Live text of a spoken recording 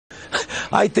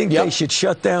I think they should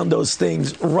shut down those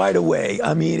things right away.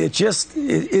 I mean,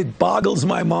 it boggles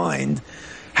my mind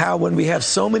how when we have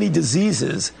so many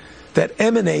diseases that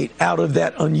emanate out of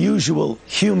that unusual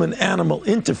human-animal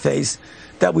interface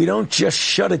that we don't just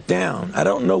shut it down. I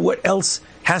don't know what else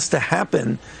has to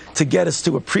happen to get us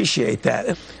to appreciate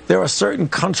that. There are certain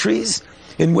countries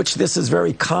in which this is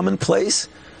very commonplace.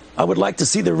 I would like to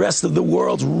see the rest of the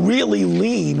world really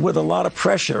lean with a lot of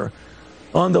pressure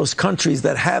on those countries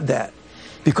that have that,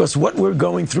 because what we're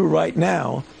going through right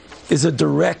now is a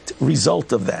direct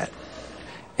result of that.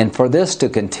 And for this to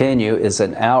continue is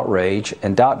an outrage,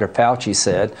 and Dr. Fauci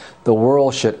said the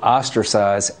world should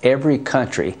ostracize every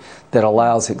country that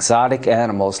allows exotic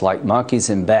animals like monkeys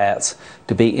and bats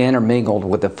to be intermingled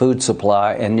with the food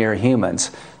supply and near humans.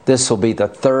 This will be the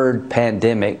third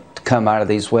pandemic to come out of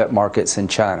these wet markets in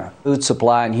China. Food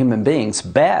supply and human beings,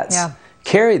 bats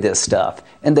carry this stuff,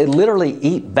 and they literally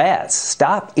eat bats.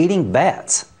 Stop eating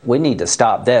bats. We need to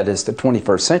stop that. It's the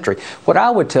 21st century. What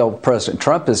I would tell President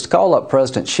Trump is to call up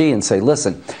President Xi and say,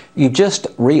 listen, you just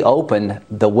reopened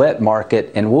the wet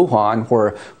market in Wuhan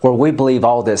where we believe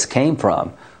all this came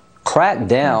from. Crack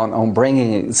down on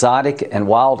bringing exotic and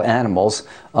wild animals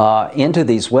into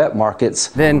these wet markets.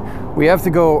 Then we have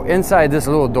to go inside this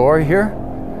little door here,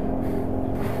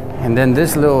 and then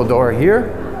this little door here,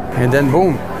 and then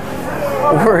boom,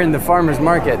 we're in the farmer's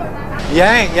market.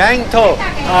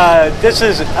 This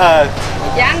is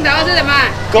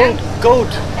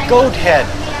goat head.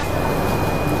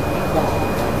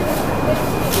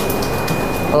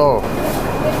 Oh.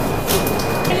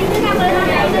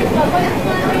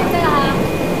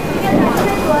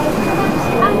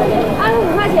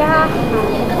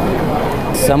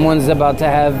 Someone's about to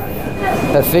have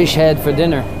a fish head for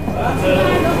dinner.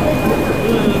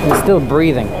 He's still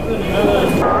breathing.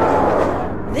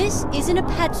 This isn't a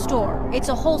pet store. It's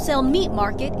a wholesale meat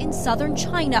market in southern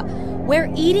China,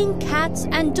 where eating cats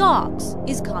and dogs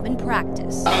is common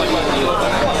practice.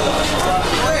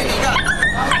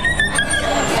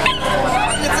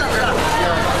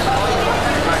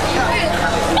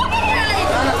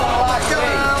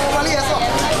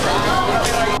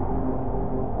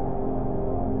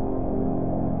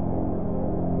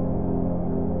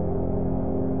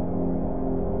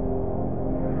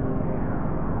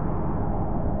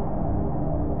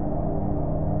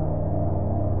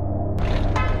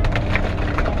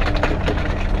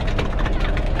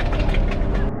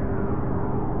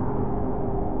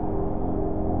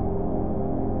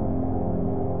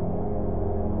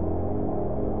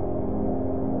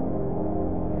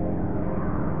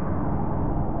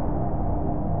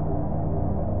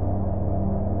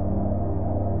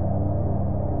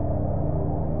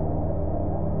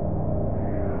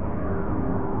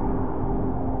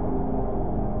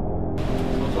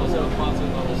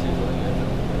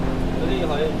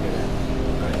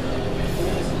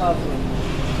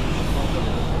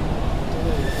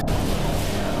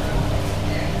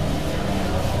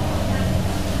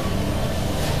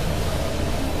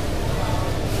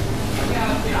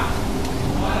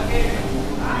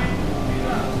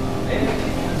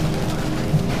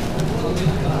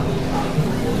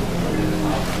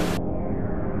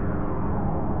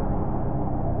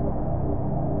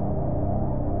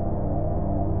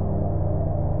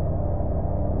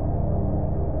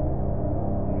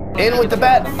 In with the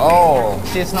bat. Oh.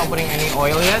 See, it's not putting any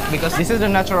oil yet because this is the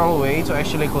natural way to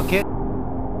actually cook it. Oh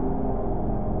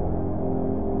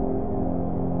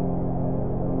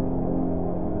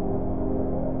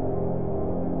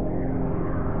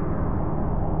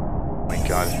my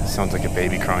God, it sounds like a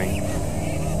baby crying.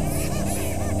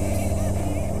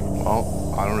 Well,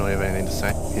 I don't really have anything to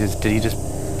say.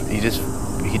 He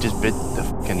just bit the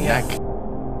fucking neck.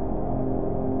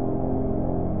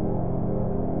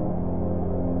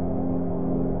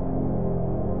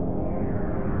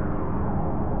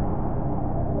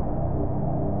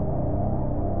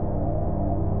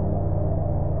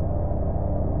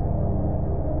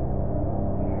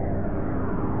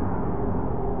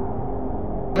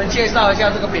我们介绍一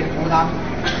下这个蝙蝠汤。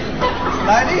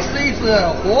来，这是一只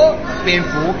活蝙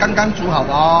蝠，刚刚煮好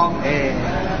的哦。哎，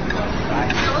来。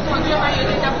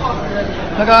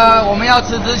那个我们要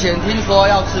吃之前，听说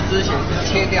要吃之前是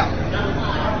切掉，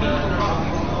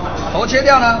头切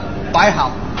掉呢，摆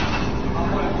好，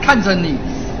看着你，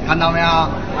看到没有？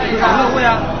很入味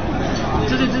啊！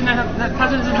这是它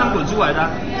这是汤滚出来的。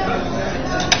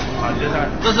好，接下来。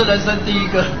这是人生第一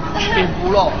个蝙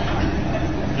蝠肉。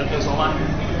有熟吗？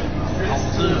好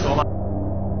吃，有熟吗？